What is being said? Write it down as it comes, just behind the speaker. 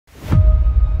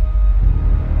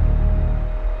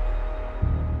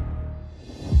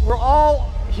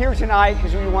here tonight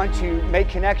because we want to make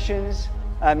connections,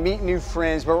 meet new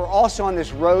friends, but we're also on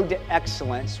this road to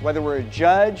excellence, whether we're a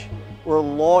judge or a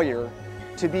lawyer,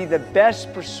 to be the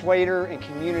best persuader and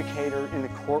communicator in the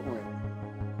courtroom.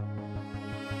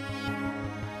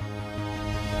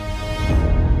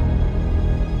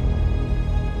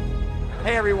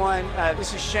 Hey everyone,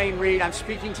 this is Shane Reed. I'm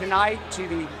speaking tonight to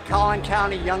the Collin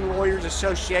County Young Lawyers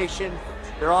Association.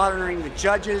 They're honoring the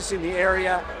judges in the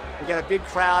area. We've got a big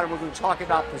crowd and we're going to talk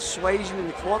about persuasion in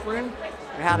the courtroom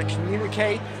and how to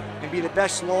communicate and be the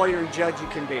best lawyer and judge you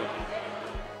can be.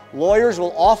 Lawyers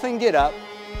will often get up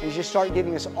and just start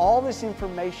giving us all this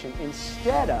information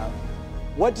instead of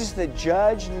what does the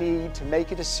judge need to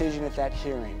make a decision at that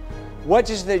hearing? What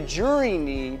does the jury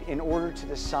need in order to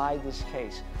decide this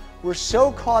case? We're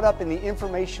so caught up in the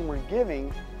information we're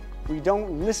giving, we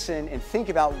don't listen and think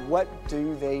about what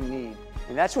do they need.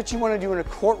 And that's what you want to do in a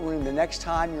courtroom the next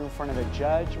time you're in front of a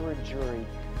judge or a jury.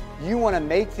 You want to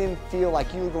make them feel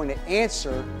like you're going to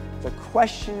answer the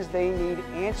questions they need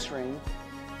answering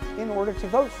in order to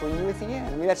vote for you at the end.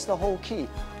 I mean, that's the whole key.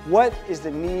 What is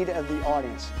the need of the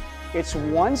audience? It's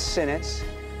one sentence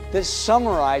that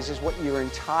summarizes what your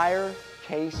entire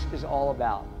case is all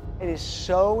about. It is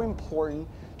so important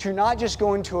to not just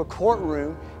go into a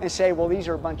courtroom and say, well, these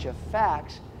are a bunch of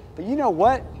facts, but you know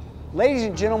what? Ladies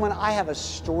and gentlemen, I have a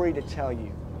story to tell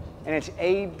you, and it's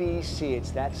ABC.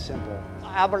 It's that simple.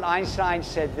 Albert Einstein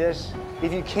said this: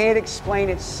 if you can't explain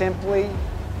it simply,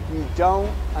 you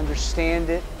don't understand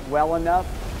it well enough.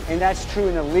 And that's true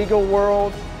in the legal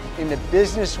world, in the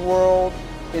business world,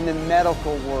 in the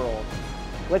medical world.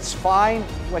 Let's find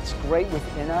what's great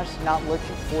within us, not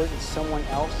looking for it in someone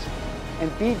else, and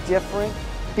be different.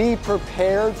 Be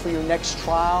prepared for your next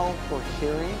trial or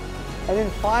hearing. And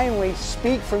then finally,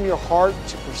 speak from your heart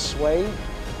to persuade.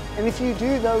 And if you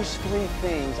do those three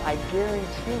things, I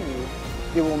guarantee you,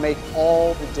 it will make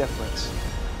all the difference.